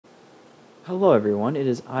Hello everyone, it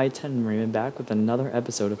is I-10 Raymond back with another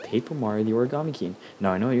episode of Paper Mario the Origami King.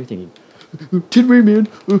 Now I know what you're thinking. Tin Rayman,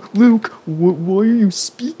 Luke, why are you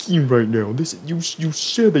speaking right now? You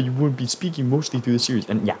said that you wouldn't be speaking mostly through the series.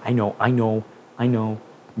 And yeah, I know.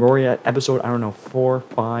 We're already at episode, I don't know, 4,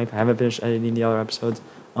 5. I haven't finished editing the other episodes.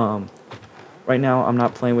 Right now I'm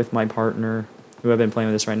not playing with my partner, who I've been playing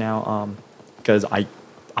with this right now, because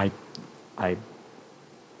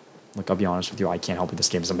Look, I'll be honest with you, I can't help it. This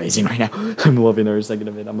game is amazing right now. I'm loving every second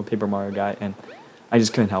of it. I'm a Paper Mario guy, and I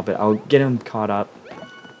just couldn't help it. I'll get him caught up,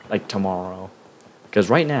 like, tomorrow. Because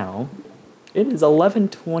right now, it is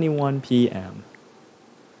 11:21 p.m.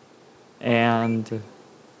 And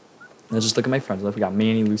let's just look at my friends. Look, we got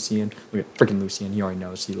Manny, Lucian. Look at freaking Lucian. He already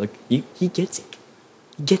knows. He gets it.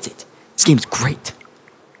 He gets it. This game's great.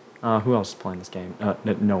 Who else is playing this game?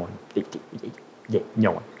 No one.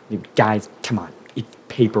 No one. You guys, come on. It's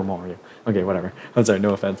Paper Mario. Okay, whatever. I'm sorry, no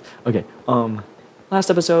offense. Okay, last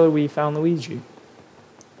episode we found Luigi.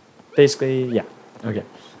 Basically, yeah. Okay.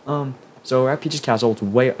 So we're at Peach's Castle. It's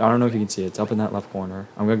way, I don't know if you can see it. It's up in that left corner.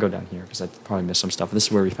 I'm gonna go down here because I probably missed some stuff. This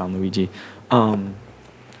is where we found Luigi. I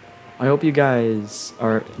hope you guys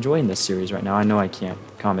are enjoying this series right now. I know I can't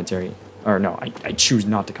commentary. Or no, I choose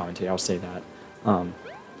not to commentate. I'll say that.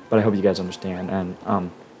 But I hope you guys understand.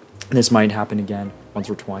 And, this might happen again, once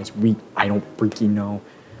or twice. I don't freaking know.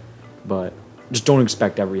 But just don't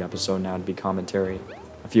expect every episode now to be commentary.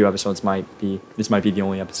 A few episodes this might be the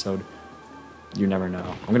only episode. You never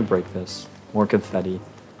know. I'm gonna break this. More confetti.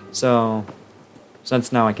 So,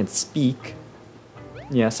 since now I can speak,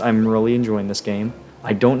 yes, I'm really enjoying this game.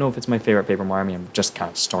 I don't know if it's my favorite Paper Mario. I mean, I've just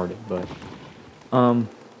kind of started, but, I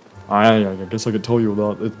guess I could tell you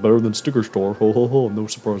that it's better than Sticker Store. Ho ho ho, no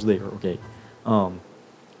surprise there. okay.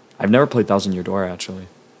 I've never played Thousand Year Door, actually.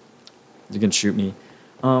 You can shoot me.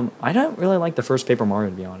 I don't really like the first Paper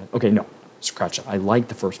Mario, to be honest. Okay, no. Scratch it. I like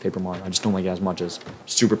the first Paper Mario. I just don't like it as much as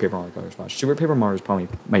Super Paper Mario Color Splash. Super Paper Mario is probably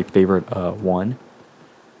my favorite one.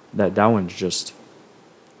 That one's just...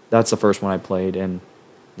 That's the first one I played, and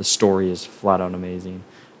the story is flat out amazing.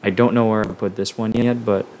 I don't know where to put this one yet,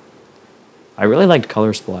 but I really liked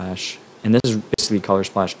Color Splash. And this is basically Color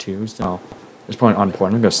Splash 2, so it's probably on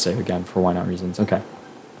point. I'm going to save again for why not reasons. Okay.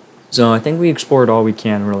 So I think we explored all we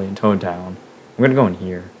can really in Toad Town. I'm going to go in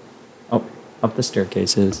here. Oh, up the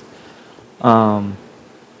staircases. Oh,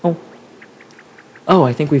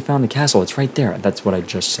 I think we found the castle. It's right there. That's what I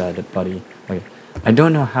just said, buddy. Okay. I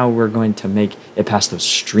don't know how we're going to make it past those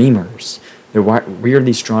streamers. They're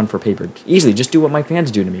weirdly drawn for paper. Easily, just do what my fans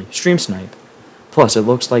do to me. Stream snipe. Plus, it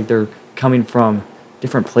looks like they're coming from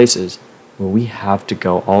different places. Well, we have to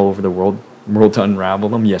go all over the world to unravel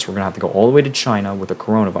them. Yes, we're going to have to go all the way to China with the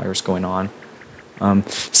coronavirus going on.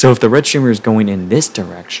 So if the red streamer is going in this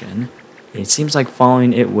direction, it seems like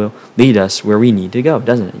following it will lead us where we need to go,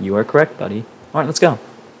 doesn't it? You are correct, buddy. Alright, let's go.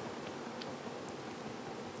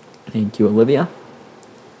 Thank you, Olivia.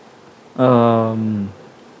 I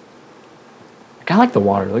kind of like the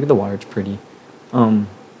water. Look at the water, it's pretty.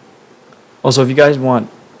 Also, if you guys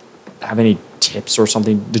have any tips or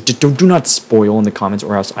something, do not spoil in the comments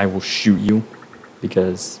or else I will shoot you.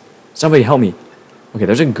 Because, somebody help me. Okay,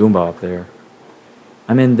 there's a Goomba up there.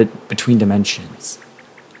 I'm in the between dimensions.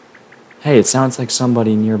 Hey, it sounds like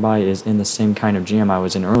somebody nearby is in the same kind of jam I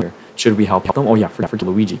was in earlier. Should we help them? Oh yeah, forget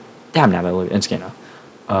Luigi. Damn, now that it's gonna.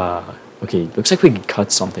 Okay, looks like we could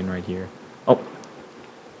cut something right here. Oh,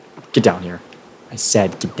 get down here. I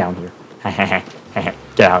said get down here.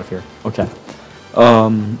 Get out of here. Okay.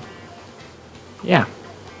 Yeah.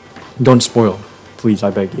 Don't spoil, please. I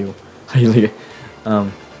beg you. I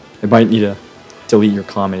might need to delete your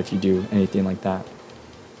comment if you do anything like that.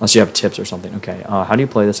 Unless you have tips or something. Okay, how do you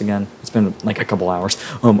play this again? It's been like a couple hours.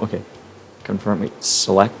 Okay. Confirm, wait,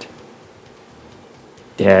 select.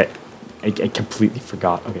 Yeah, I completely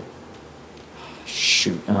forgot. Okay.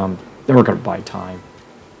 Shoot, then we're gonna buy time.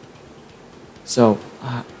 So,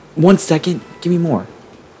 1 second, give me more.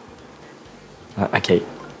 Okay.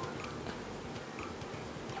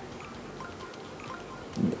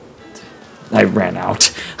 I ran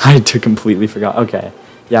out. I completely forgot. Okay.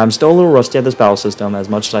 Yeah, I'm still a little rusty at this battle system as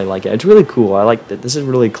much as I like it. It's really cool. I like that. This is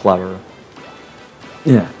really clever.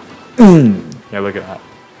 Yeah. Yeah, look at that.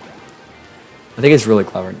 I think it's really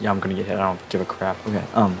clever. Yeah, I'm gonna get hit. I don't give a crap. Okay.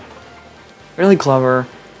 Really clever.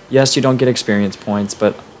 Yes, you don't get experience points,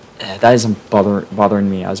 but that isn't bothering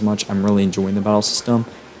me as much. I'm really enjoying the battle system.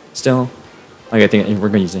 Still. Like, I think we're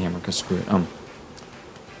gonna use the hammer because screw it.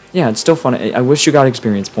 Yeah, it's still fun. I wish you got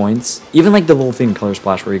experience points. Even like the little thing in Color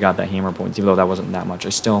Splash where you got that hammer points, even though that wasn't that much. I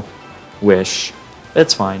still wish.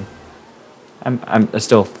 It's fine. I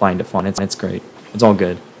still find it fun. It's great. It's all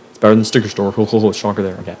good. Better than sticker store. Ho, ho, ho. Shocker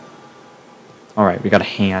there. Okay. Alright, we got a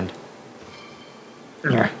hand.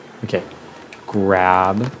 Yeah. Okay.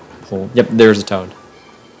 Grab. Hold. Yep, there's a toad.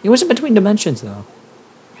 It wasn't between dimensions, though.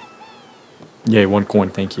 Yay, 1 coin.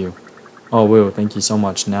 Thank you. Oh, whoa. Thank you so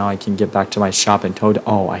much. Now I can get back to my shop and toad.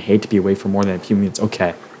 Oh, I hate to be away for more than a few minutes.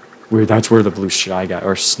 Okay. Weird. That's where the blue shy guy,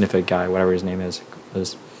 or sniffet guy, whatever his name is.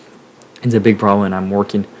 It's a big problem, and I'm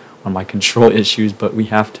working on my control issues, but we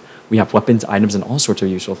have weapons, items, and all sorts of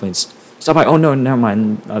useful things. Stop by. Oh, no, never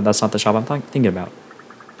mind. That's not the shop I'm thinking about.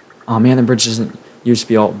 Oh, man, the bridge didn't used to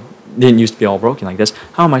be all broken like this.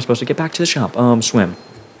 How am I supposed to get back to the shop? Swim.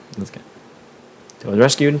 Let's go. Toad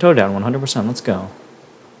rescued and towed down 100%. Let's go.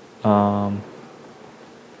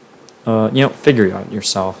 You know, figure it out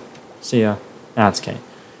yourself. See ya. That's okay.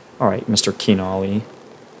 Alright, Mr. Kinali.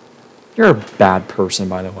 You're a bad person,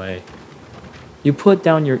 by the way. You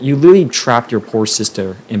literally trapped your poor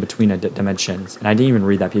sister in between dimensions. And I didn't even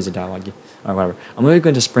read that piece of dialogue. Whatever. I'm literally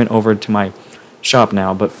going to sprint over to my shop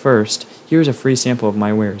now, but first, here's a free sample of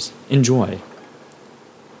my wares. Enjoy.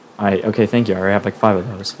 Okay, thank you. I already have like 5 of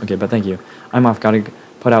those. Okay, but thank you. I'm off. Gotta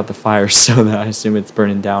put out the fire so that I assume it's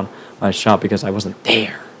burning down my shop because I wasn't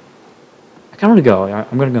there. I kind of want to go.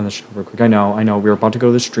 I'm gonna go in the shop real quick. I know. We were about to go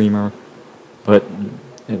to the streamer, but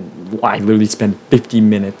I literally spent 50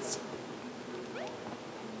 minutes.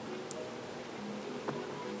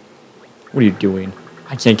 What are you doing?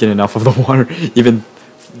 I can't get enough of the water, even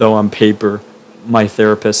though on paper, my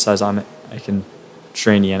therapist says I can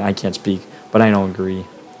train you and I can't speak, but I don't agree.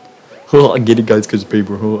 I get it, guys, because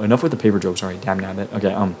paper. Enough with the paper jokes. Sorry, damn it.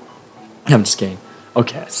 Okay, I'm just kidding.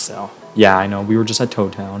 Okay, so yeah, I know we were just at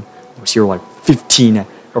Toad Town. I was here like 15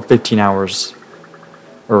 hours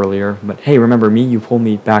earlier, but hey, remember me? You pulled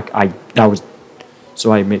me back.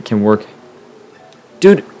 So I can work.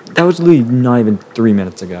 Dude, that was literally not even 3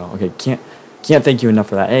 minutes ago. Okay, can't thank you enough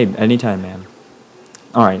for that. Hey, anytime, man.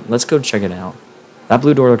 All right, let's go check it out. That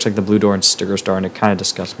blue door looks like the blue door in Sticker Star, and it kind of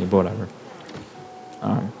disgusts me, but whatever.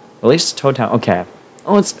 At least Toad Town. Okay.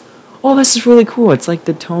 Oh, this is really cool. It's like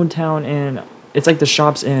the Toad Town and it's like the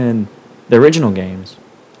shops in the original games.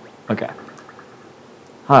 Okay.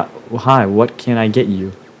 Hi. What can I get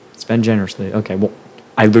you? Spend generously. Okay. Well,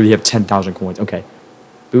 I literally have 10,000 coins. Okay.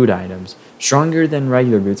 Boot items. Stronger than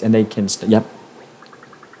regular boots, and they can. Yep.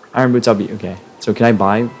 Iron boots. I'll be okay. So can I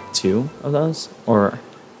buy 2 of those? Or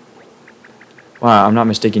wow, I'm not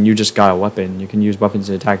mistaken. You just got a weapon. You can use weapons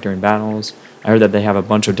to attack during battles. I heard that they have a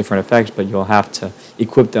bunch of different effects, but you'll have to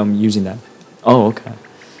equip them using them. Oh, okay.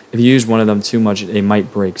 If you use one of them too much, they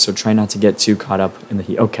might break, so try not to get too caught up in the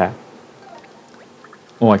heat. Okay.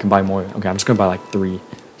 Oh, I can buy more. Okay, I'm just going to buy like 3.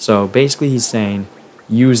 So basically he's saying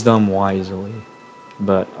use them wisely.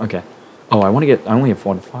 But, okay. Oh, I only have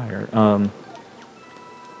 1 fire.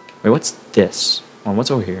 Wait, what's this? Oh,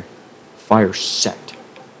 what's over here? Fire set.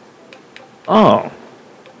 Oh.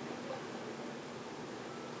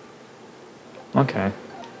 Okay.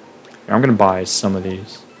 Yeah, I'm gonna buy some of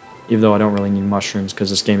these, even though I don't really need mushrooms because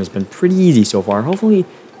this game has been pretty easy so far. Hopefully,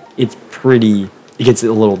 it gets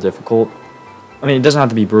a little difficult. I mean, it doesn't have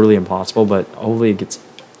to be brutally impossible, but hopefully it gets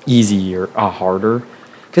easier, harder.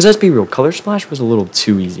 Because let's be real, Color Splash was a little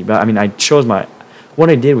too easy. But I mean, what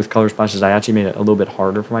I did with Color Splash is I actually made it a little bit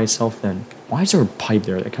harder for myself than. Why is there a pipe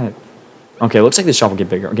there? That kind of. Okay, it looks like this shop will get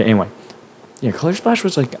bigger. Okay, anyway. Yeah, Color Splash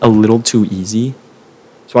was like a little too easy.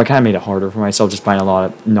 So I kind of made it harder for myself, just buying a lot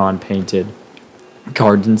of non-painted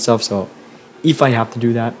cards and stuff. So if I have to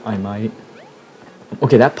do that, I might.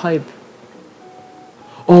 Okay, that pipe.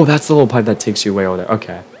 Oh, that's the little pipe that takes you way over there.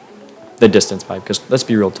 Okay. The distance pipe. Because let's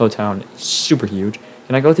be real, Toad Town is super huge.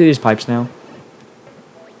 Can I go through these pipes now?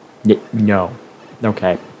 No.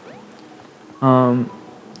 Okay. Can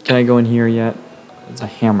I go in here yet? It's a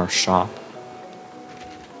hammer shop.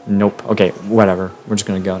 Nope. Okay, whatever. We're just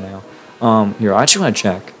going to go now. Here, I actually want to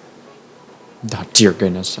check. Oh, dear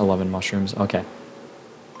goodness, 11 mushrooms. Okay.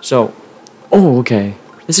 So, oh, okay.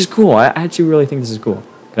 This is cool. I actually really think this is cool.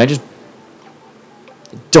 Can I just...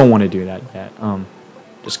 Don't want to do that yet.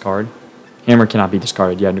 Discard. Hammer cannot be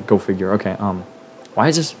discarded. Yeah, go figure. Okay, why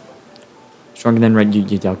is this... Stronger than red...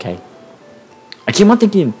 Okay. I keep on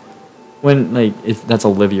thinking... When, like, if that's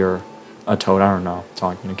Olivia or a Toad, I don't know.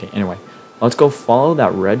 Talking. Okay, anyway. Let's go follow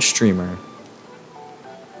that red streamer.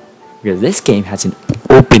 Because this game has an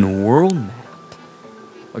open world map.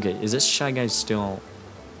 Okay, is this Shy Guy still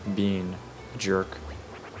being a jerk?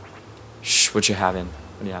 Shh, what you having?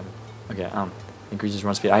 What are you having? Okay, increases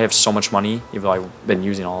run speed. I have so much money, even though I've been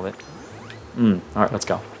using all of it. Alright, let's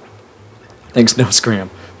go. Thanks, no scram.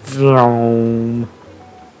 I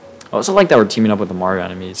also like that we're teaming up with the Mario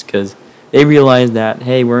enemies, because They realize that,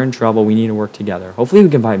 hey, we're in trouble. We need to work together. Hopefully we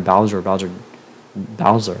can find Bowser,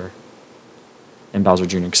 and Bowser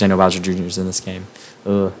Jr. Because I know Bowser Jr. is in this game.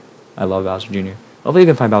 Ugh, I love Bowser Jr. Hopefully we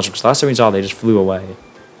can find Bowser, because last time we saw, they just flew away.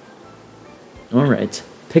 Alright.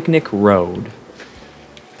 Picnic Road.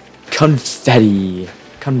 Confetti.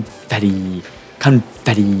 Confetti.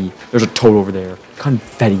 Confetti. There's a toad over there.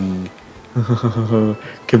 Confetti.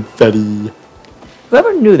 Confetti.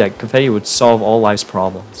 Whoever knew that confetti would solve all life's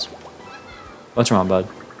problems? What's wrong, bud?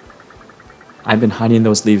 I've been hiding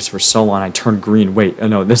those leaves for so long I turned green. Wait, oh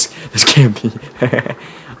no, this can't be.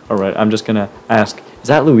 Alright, I'm just gonna ask, is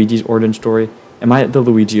that Luigi's origin story? Am I the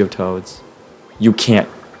Luigi of Toads? You can't.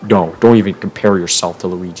 No, don't even compare yourself to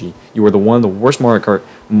Luigi. You are one of the worst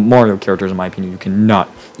Mario characters in my opinion. You cannot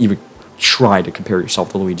even try to compare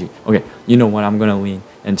yourself to Luigi. Okay, you know what? I'm gonna lean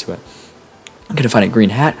into it. I'm gonna find a green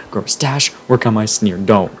hat, grow a stash, work on my sneer.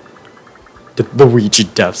 Don't. The Luigi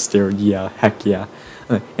death stare. Yeah, heck yeah.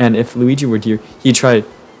 And if Luigi were here, he'd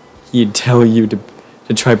tell you to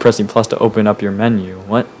try pressing plus to open up your menu.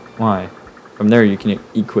 What? Why? From there, you can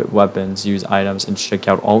equip weapons, use items, and check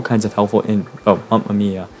out all kinds of helpful oh, Mamma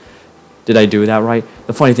Mia. Did I do that right?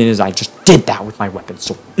 The funny thing is, I just did that with my weapon,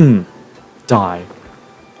 so, die.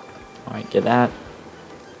 Alright, get that.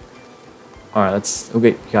 Alright,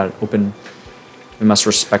 okay, we gotta open. We must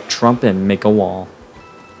respect Trump and make a wall.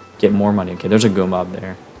 Get more money. Okay, there's a Goomba up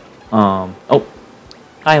there. Oh.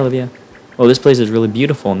 Hi, Olivia. Oh, this place is really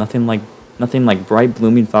beautiful. Nothing like bright,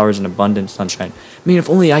 blooming flowers and abundant sunshine. I mean, if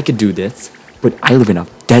only I could do this. But I live in a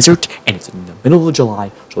desert, and it's in the middle of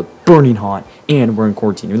July, so it's burning hot, and we're in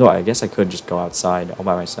quarantine. Even though I guess I could just go outside all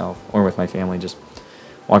by myself, or with my family, just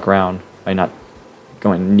walk around by not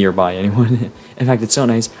going nearby anyone. In fact, it's so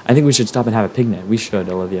nice. I think we should stop and have a picnic. We should,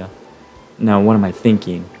 Olivia. Now, what am I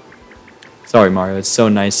thinking? Sorry, Mario. It's so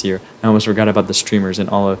nice here. I almost forgot about the streamers and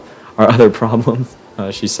all of our other problems.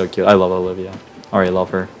 She's so cute. I love Olivia. Alright,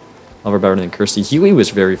 love her. Love her better than Kirsty. Huey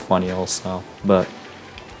was very funny also, but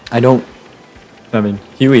I mean,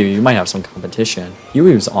 Huey, you might have some competition.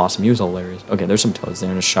 Huey was awesome. He was hilarious. Okay, there's some toads there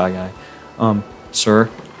and a shy guy. Sir?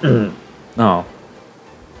 Oh.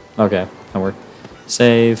 Okay, that worked.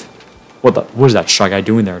 Save. What is that shy guy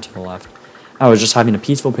doing there to the left? I was just having a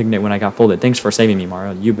peaceful picnic when I got folded. Thanks for saving me,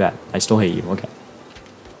 Mario. You bet. I still hate you. Okay.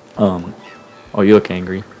 Oh, you look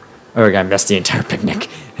angry. Alright, I messed the entire picnic.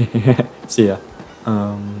 See ya.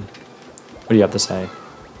 What do you have to say?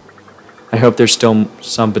 I hope there's still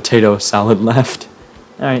some potato salad left.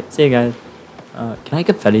 Alright, see you guys. Can I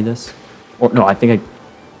confetti this? Or, no, I think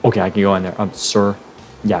okay, I can go in there. Sir.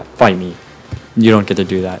 Yeah, fight me. You don't get to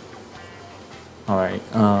do that. Alright,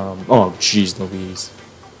 oh, jeez Louise.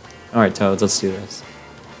 Alright, Toads, let's do this.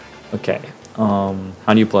 Okay, how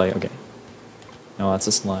do you play? Okay. No, that's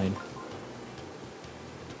a slide.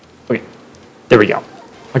 Okay, there we go.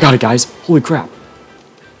 I got it, guys. Holy crap.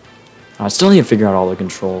 I still need to figure out all the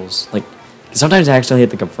controls. Like, sometimes I accidentally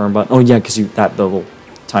hit the confirm button. Oh, yeah, because the little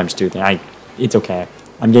 ×2 thing. It's okay.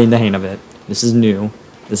 I'm getting the hang of it. This is new.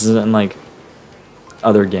 This isn't like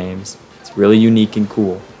other games. It's really unique and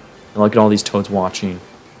cool. And look at all these toads watching.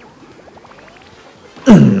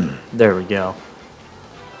 There we go.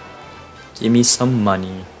 Give me some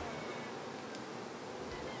money.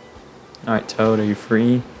 Alright, Toad, are you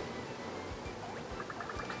free?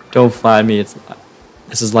 Don't flatter me.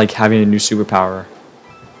 This is like having a new superpower.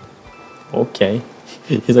 Okay.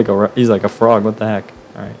 he's like a frog. What the heck?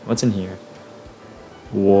 Alright, what's in here?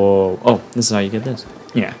 Whoa. Oh, this is how you get this.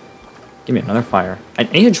 Yeah. Give me another fire. I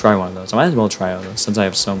need to try one of those. I might as well try all those since I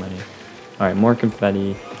have so many. Alright, more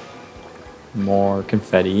confetti. More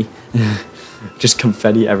confetti. Just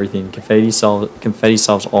confetti everything. Confetti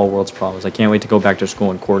solves all world's problems. I can't wait to go back to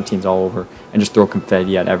school and quarantines all over and just throw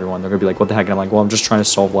confetti at everyone. They're gonna be like, what the heck? And I'm like, well, I'm just trying to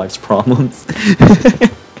solve life's problems.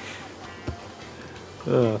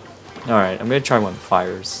 Alright, I'm gonna try one of the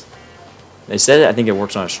fires. They said I think it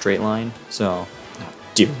works on a straight line, so oh,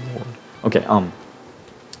 dear lord. Okay,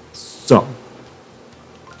 so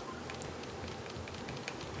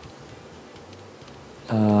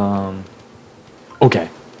okay.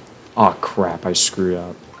 Oh crap, I screwed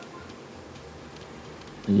up.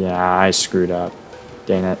 Yeah, I screwed up.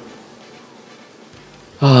 Dang it.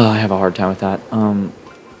 Oh, I have a hard time with that. Alright,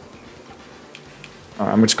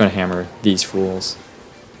 I'm just gonna hammer these fools.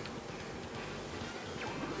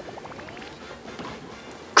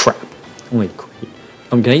 Crap. Only great.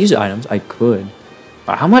 Can I use items? I could.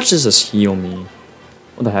 How much does this heal me?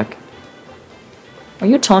 What the heck? Are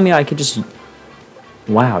you telling me I could just...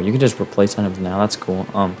 Wow, you can just replace items now. That's cool.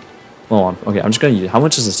 Hold on. Okay, I'm just gonna use... How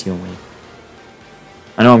much does this heal me?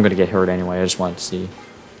 I know I'm gonna get hurt anyway. I just wanted to see.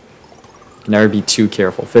 Can never be too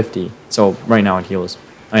careful. 50. So right now it heals.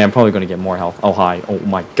 I mean, I'm probably going to get more health. Oh, hi. Oh,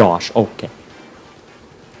 my gosh. Okay.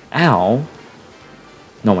 Ow.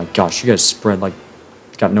 No, my gosh. You guys spread like...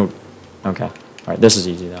 Got no... Okay. Alright, this is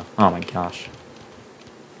easy, though. Oh, my gosh.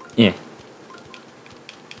 Yeah.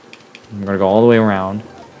 I'm going to go all the way around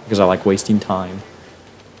because I like wasting time.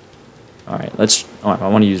 Alright, let's... Oh, I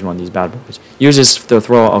want to use one of these bad boys. Use this to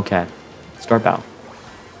throw... Okay. Start battle.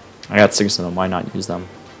 I got 6 of them. Why not use them?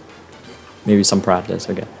 Maybe some practice.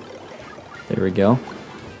 Okay. There we go.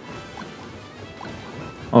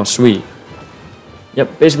 Oh, sweet.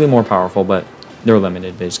 Yep, basically more powerful, but they're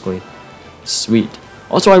limited, basically. Sweet.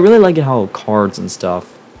 Also, I really like it how cards and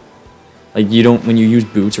stuff, like, you don't, when you use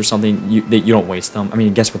boots or something, you don't waste them. I mean,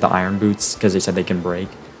 I guess with the iron boots, because they said they can break.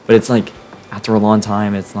 But it's like, after a long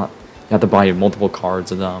time, it's not, you have to buy multiple cards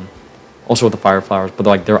of them. Also with the fire flowers, but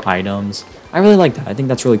like, they're items. I really like that. I think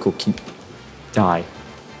that's really cool. Die.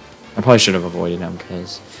 I probably should have avoided him,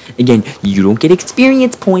 because, again, you don't get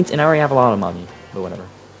experience points, and I already have a lot of money. But whatever.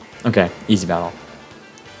 Okay, easy battle.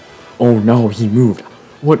 Oh no, he moved.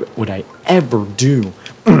 What would I ever do?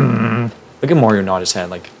 Look at Mario nod his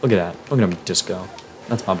head. Like, look at that. Look at him disco.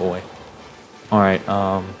 That's my boy. Alright,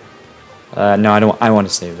 no, I don't. I want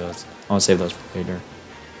to save those. I want to save those for later.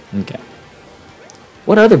 Okay.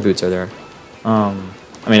 What other boots are there? I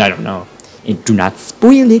mean, I don't know. And do not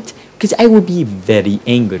spoil it, because I will be very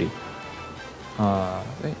angry.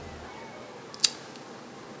 Wait.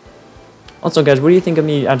 Also, guys, what do you think of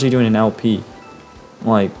me actually doing an LP?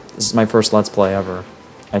 Like, this is my first Let's Play ever,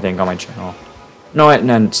 I think, on my channel. No, what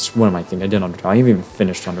am I thinking? I did Undertale. I haven't even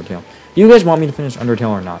finished Undertale. Do you guys want me to finish Undertale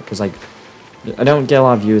or not? Because, like, I don't get a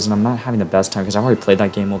lot of views, and I'm not having the best time, because I've already played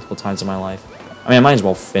that game multiple times in my life. I mean, I might as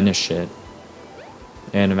well finish it.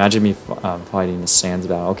 And imagine me fighting the Sands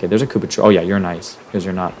battle. Okay, there's a Koopa Tree. Oh, yeah, you're nice, because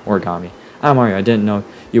you're not Origami. Ah, Mario, I didn't know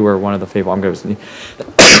you were one of the faithful. I'm going to...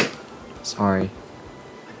 Sorry.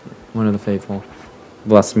 One of the faithful.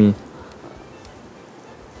 Bless me.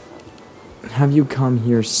 Have you come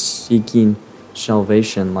here seeking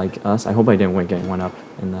salvation like us? I hope I didn't wake anyone up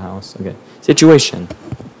in the house. Okay. Situation.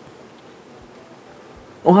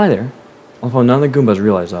 Oh, hi there. Although none of the Goombas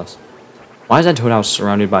realize us. Why is that Toad House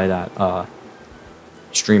surrounded by that,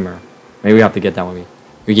 streamer? Maybe we have to get that when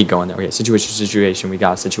we keep going there. Okay, situation. We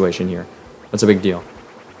got a situation here. What's a big deal?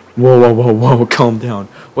 Whoa, calm down.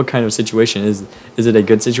 What kind of situation is it a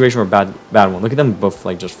good situation or a bad one? Look at them both,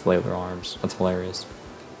 like, just flail their arms. That's hilarious.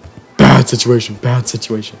 Bad situation.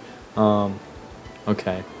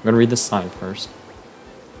 Okay. I'm gonna read the sign first.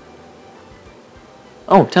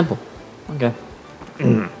 Oh, temple. Okay.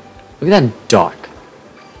 Look at that duck.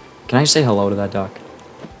 Can I say hello to that duck?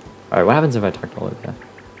 Alright, what happens if I talk to Olivia?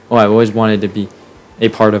 Oh, I've always wanted to be a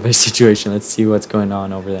part of a situation. Let's see what's going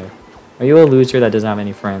on over there. Are you a loser that doesn't have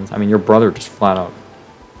any friends? I mean, your brother just flat out...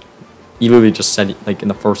 He literally just said, like, in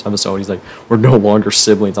the first episode, he's like, we're no longer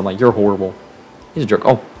siblings. I'm like, you're horrible. He's a jerk.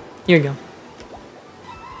 Oh, here you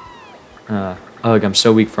go. Ugh, I'm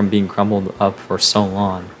so weak from being crumbled up for so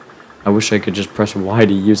long. I wish I could just press Y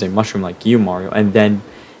to use a mushroom like you, Mario, and then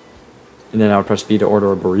I would press B to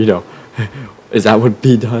order a burrito. Is that what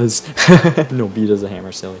B does? No, B does a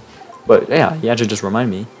hammer, silly. But yeah, he actually just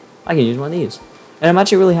reminded me, I can use one of these. And I'm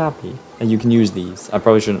actually really happy that you can use these. I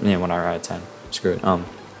probably shouldn't, yeah, 1 hour out of 10. Screw it. I'm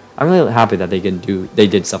really happy that they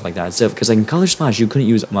did stuff like that. Instead, because like in Color Splash, you couldn't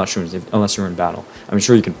use mushrooms unless you were in battle. I'm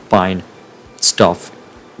sure you could find stuff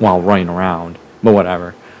while running around, but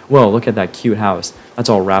whatever. Whoa, look at that cute house. That's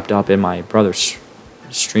all wrapped up in my brother's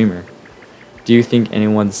streamer. Do you think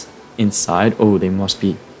anyone's inside? Oh, they must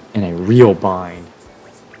be in a real bind.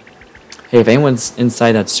 Hey, if anyone's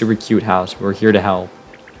inside that super cute house, we're here to help.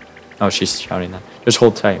 Oh, she's shouting that. Just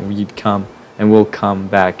hold tight. We'd come, and we'll come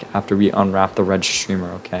back after we unwrap the red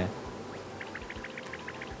streamer, okay?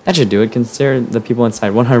 That should do it. Consider the people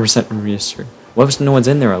inside 100% reassured. What if no one's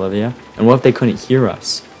in there, Olivia? And what if they couldn't hear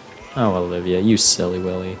us? Oh, Olivia, you silly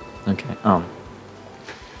Willy. Okay, let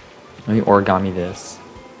me origami this.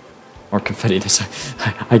 Or confetti this.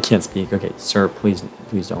 I can't speak. Okay, sir, please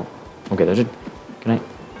don't. Okay, there's a... Can I...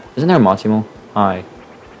 Isn't there a Massimo? Hi.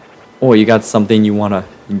 Oh, you got something you wanna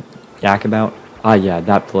yak about? Ah, yeah,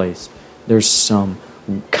 that place. There's some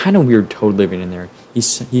kind of weird toad living in there.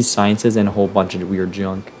 He's sciences and a whole bunch of weird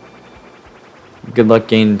junk. Good luck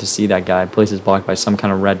getting to see that guy. Place is blocked by some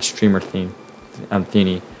kind of red streamer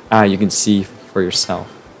thingy. Ah, you can see for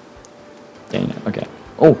yourself. Dang it. Okay.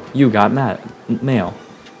 Oh, you got mail.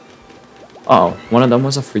 Uh oh, one of them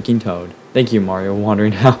was a freaking toad. Thank you, Mario.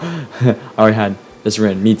 Wondering how I already had this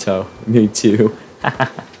written. Me too.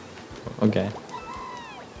 Okay.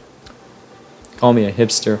 Call me a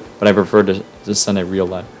hipster, but I prefer to send a real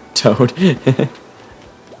letter. Toad.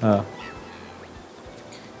 uh,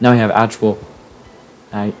 now I have actual...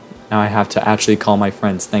 Now I have to actually call my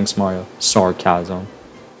friends. Thanks, Mario. Sarcasm.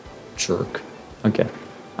 Jerk. Okay.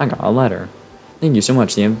 I got a letter. Thank you so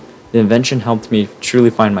much. The invention helped me truly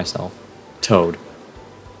find myself. Toad.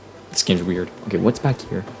 This game's weird. Okay, what's back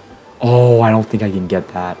here? Oh, I don't think I can get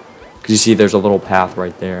that. Because you see, there's a little path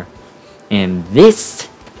right there. And this...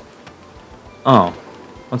 Oh.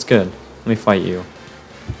 That's good. Let me fight you.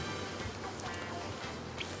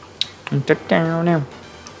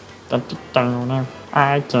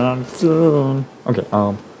 I can soon. Okay,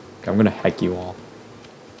 I'm gonna hack you all.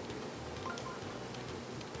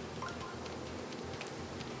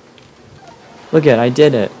 Look at, I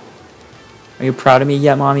did it. Are you proud of me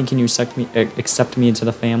yet, Mommy? Can you accept me into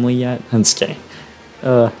the family yet? I'm just kidding.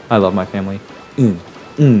 I love my family. Look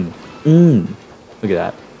at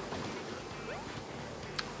that.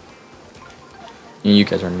 And you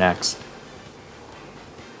guys are next.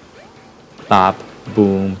 Bop,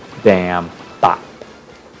 boom, bam, bop.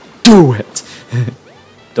 Do it!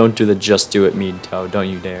 Don't do the just do it mean, Toad. Don't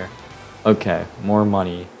you dare. Okay, more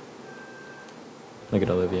money. Look at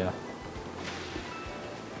Olivia.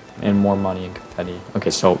 And more money and confetti.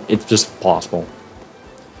 Okay, so it's just possible.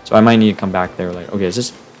 So I might need to come back there later. Okay, is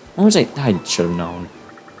this... What was I should have known.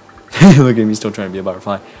 Look at me still trying to be a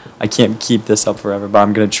butterfly. I can't keep this up forever, but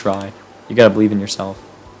I'm gonna try. You gotta believe in yourself.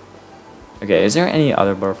 Okay, is there any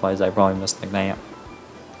other butterflies I probably missed like that?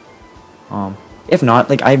 If not,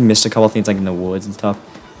 like, I've missed a couple things like in the woods and stuff.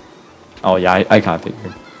 Oh yeah, I kinda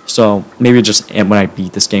figured. So, maybe just when I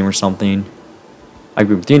beat this game or something. I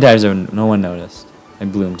grew 3 times and no one noticed. I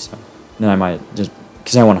bloomed, so. Then I might just,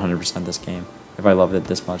 because I want 100% this game. If I loved it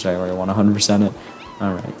this much, I already want 100% it.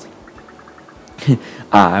 Alright.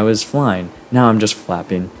 I was flying. Now I'm just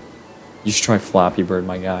flapping. You should try Flappy Bird,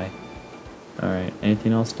 my guy. Alright,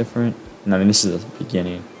 anything else different? No, I mean, this is the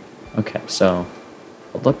beginning. Okay, so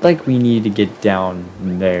it looked like we need to get down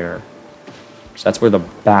there. So that's where the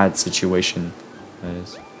bad situation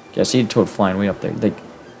is. Okay, I see a Toad flying way up there. Like,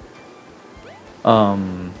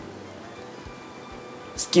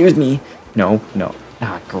 excuse me. No.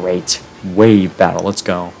 Ah, great. Wave battle. Let's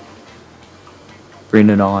go. Bring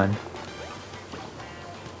it on.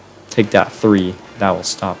 Take that 3. That will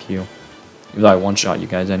stop you. Even though I one-shot you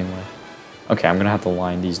guys anyway. Okay, I'm gonna have to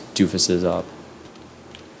line these doofuses up.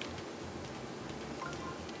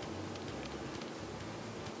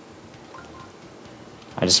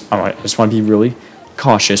 I just want to be really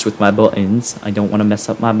cautious with my buttons. I don't want to mess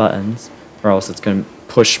up my buttons, or else it's gonna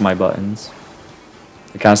push my buttons.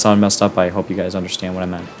 It kind of sounded messed up. I hope you guys understand what I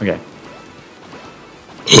meant. Okay.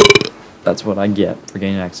 That's what I get for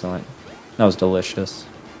getting excellent. That was delicious.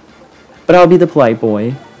 But I'll be the polite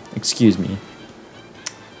boy. Excuse me.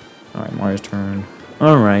 Alright, Mario's turn.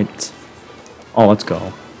 Alright. Oh, let's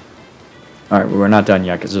go. Alright, we're not done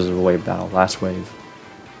yet because this is a wave battle. Last wave.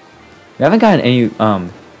 We haven't gotten any,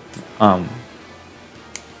 what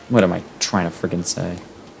am I trying to freaking say?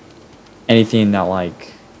 Anything that,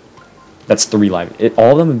 like, that's 3 live.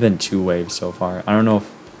 All of them have been 2 waves so far. I don't know if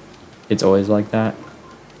it's always like that.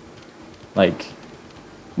 Like,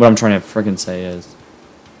 what I'm trying to freaking say is,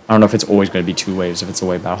 I don't know if it's always going to be 2 waves if it's a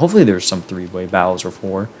wave battle. Hopefully there's some 3 wave battles or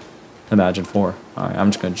 4. Imagine 4. Alright,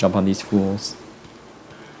 I'm just going to jump on these fools.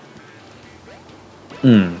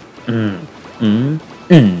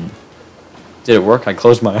 Did it work? I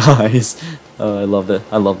closed my eyes. I love it.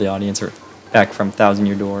 I love the audience. Back from Thousand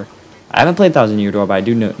Year Door. I haven't played Thousand Year Door, but I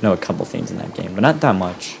do know a couple things in that game, but not that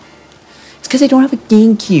much. It's because I don't have a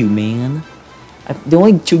GameCube, man. The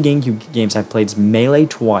only 2 GameCube games I've played is Melee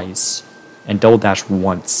twice and Double Dash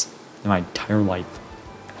once in my entire life.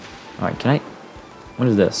 Alright, can I... What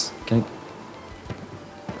is this? Can I...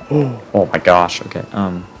 Oh my gosh, okay,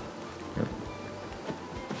 here.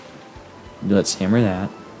 Let's hammer that.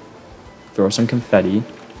 Throw some confetti.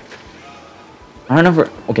 I don't know if we're...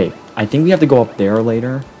 Okay, I think we have to go up there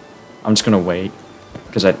later. I'm just gonna wait.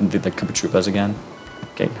 Because I did the Koopa Troopas again.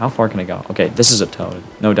 Okay, how far can I go? Okay, this is a Toad.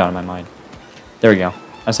 No doubt in my mind. There we go.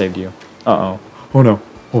 I saved you. Uh-oh. Oh no.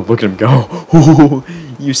 Oh, look at him go. Oh,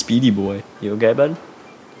 you speedy boy. You okay, bud?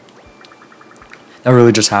 That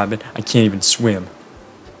really just happened. I can't even swim.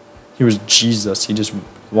 He was Jesus. He just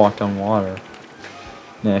walked on water.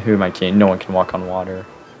 Nah, who am I kidding? No one can walk on water.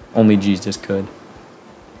 Only Jesus could.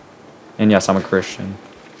 And yes, I'm a Christian.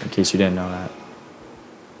 In case you didn't know that.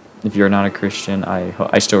 If you're not a Christian,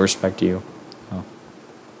 I still respect you. Oh.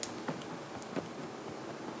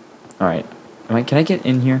 Alright. Can I get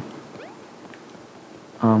in here?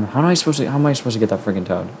 How am I supposed to get that freaking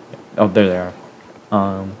Toad? Oh, there they are.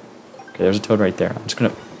 Okay, there's a Toad right there. I'm just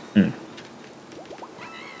gonna...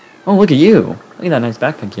 Oh, look at you. Look at that nice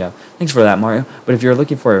backpack you have. Thanks for that, Mario. But if you're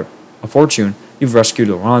looking for a fortune, you've rescued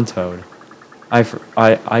the wrong Toad. I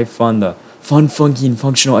fund the fun, funky, and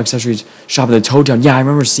functional accessories shop in the Toad Town. Yeah, I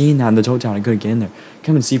remember seeing that in the Toad Town. I couldn't get in there.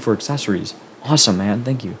 Come and see for accessories. Awesome, man.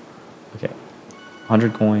 Thank you. Okay.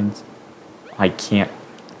 100 coins. I can't.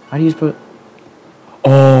 How do you put...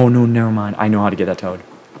 Oh, no, never mind. I know how to get that Toad.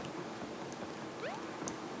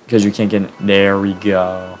 Because you can't get in. There we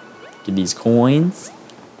go. Get these coins.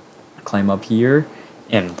 Climb up here.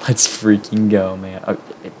 And let's freaking go, man.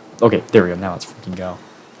 Okay, there we go. Now let's freaking go.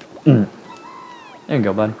 There you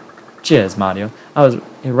go, bud. Cheers, Mario. I was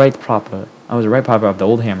a right proper of the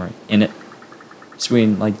old hammer. In it,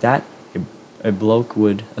 swinging like that, a bloke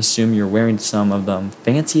would assume you're wearing some of them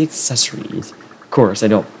fancy accessories. Of course, I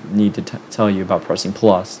don't need to tell you about pressing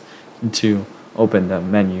plus to open the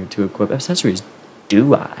menu to equip accessories,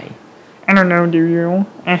 do I? I don't know, do you?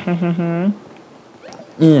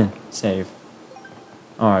 Yeah, save.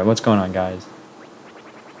 Alright, what's going on, guys?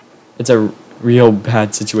 It's a real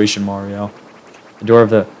bad situation, Mario. The door of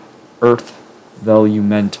the Earth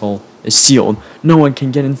Velumental is sealed. No one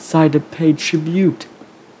can get inside to pay tribute.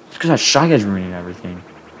 It's because that Shy Guy's ruining everything.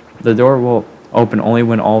 The door will open only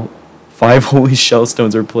when all 5 holy shell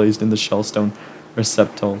stones are placed in the shellstone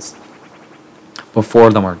receptacles. But 4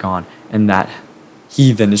 of them are gone, and that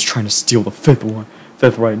heathen is trying to steal the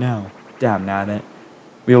 5th right now. Damn nabbit.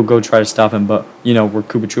 We'll go try to stop him, but, you know, we're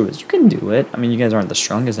Koopa Troopas. You can do it. I mean, you guys aren't the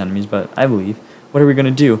strongest enemies, but I believe. What are we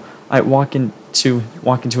gonna do? I walk into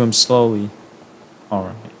him slowly.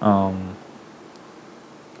 Alright,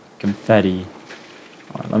 confetti.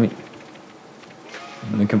 Alright, let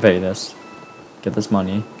me confetti this. Get this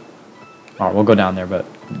money. Alright, we'll go down there, but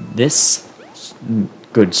this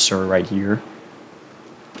good sir right here,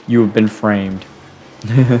 you have been framed.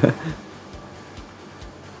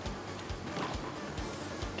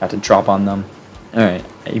 Got to drop on them. Alright,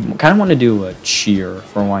 I kind of want to do a cheer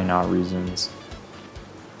for why not reasons.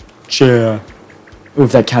 Cheer. Ooh,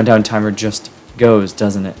 if that countdown timer just goes,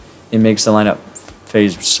 doesn't it? It makes the lineup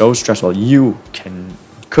phase so stressful.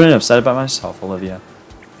 Couldn't have said it by myself, Olivia.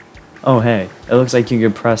 Oh, hey. It looks like you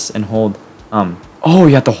can press and hold. Oh,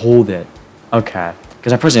 you have to hold it. Okay.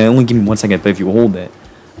 Because I press it only give me 1 second, but if you hold it,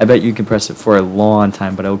 I bet you can press it for a long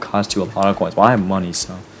time, but it'll cost you a lot of coins. Well, I have money,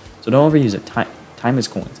 so don't overuse it. Time is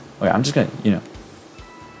coins. Okay, I'm just gonna,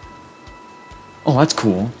 Oh, that's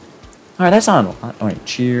cool. Alright, that's not a lot. Alright,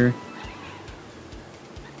 cheer.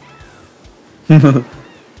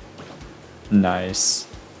 Nice.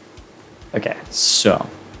 Okay, so.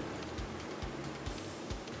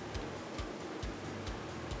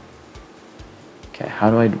 Okay, how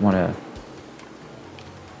do I want to...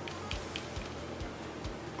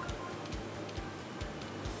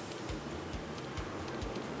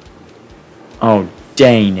 Oh,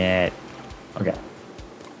 dang it. Okay.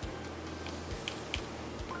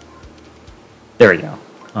 There we go.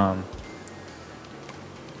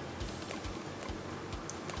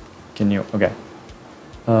 Can you... Okay.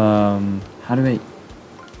 How do I...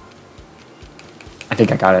 I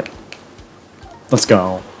think I got it. Let's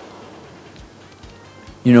go.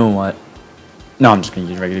 You know what? No, I'm just going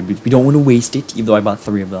to use regular boots. We don't want to waste it, even though I bought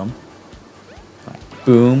 3 of them. Right.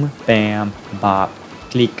 Boom, bam, bop,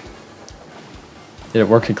 click. Did it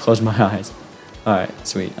work? I closed my eyes. Alright,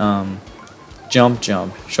 sweet. Jump.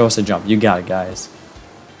 Show us a jump. You got it, guys.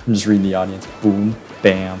 I'm just reading the audience. Boom,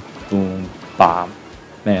 bam, boom, bam.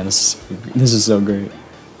 Man, this is so great.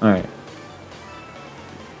 Alright.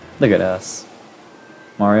 Look at us.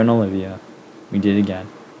 Mario and Olivia. We did it again.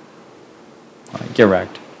 Alright, get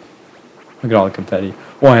wrecked. Look at all the confetti.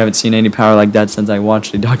 Well, I haven't seen any power like that since I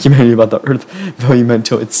watched a documentary about the Earth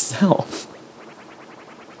Velumental itself.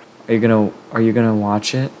 Are you gonna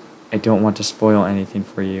watch it? I don't want to spoil anything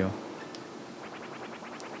for you.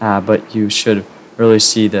 But you should really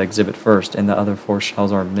see the exhibit first, and the other 4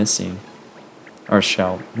 shells are missing. Or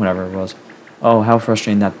shell, whatever it was. Oh, how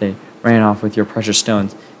frustrating that they ran off with your precious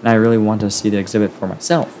stones, and I really want to see the exhibit for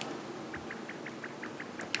myself.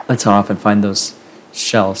 Let's off and find those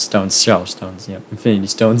shell stones, yep, infinity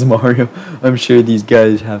stones, Mario. I'm sure these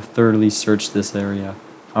guys have thoroughly searched this area.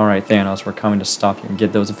 Alright, Thanos, we're coming to stop you and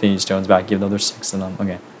get those infinity stones back. Give the other 6 of them.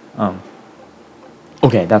 Okay.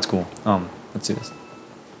 Okay, that's cool. Let's do this.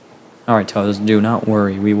 Alright, Toads, do not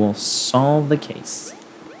worry. We will solve the case.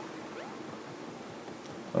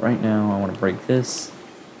 But right now, I want to break this.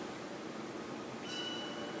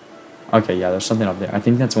 Okay, yeah, there's something up there. I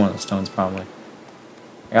think that's one of the stones, probably.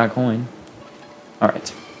 I got a coin.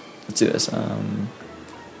 Alright. Let's do this.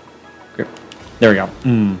 Grip. There we go.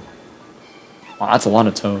 Wow, that's a lot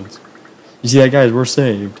of toads. You see that, guys? We're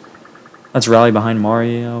saved. Let's rally behind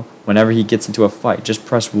Mario whenever he gets into a fight. Just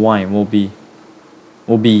press Y and we'll be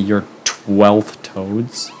your 12th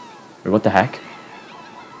Toads. Wait, what the heck?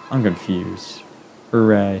 I'm confused.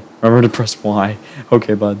 Hooray. Remember to press Y.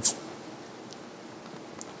 Okay, buds.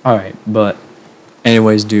 Alright, but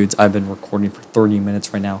anyways, dudes, I've been recording for 30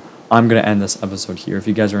 minutes right now. I'm going to end this episode here. If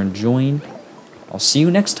you guys are enjoying, I'll see you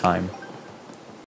next time.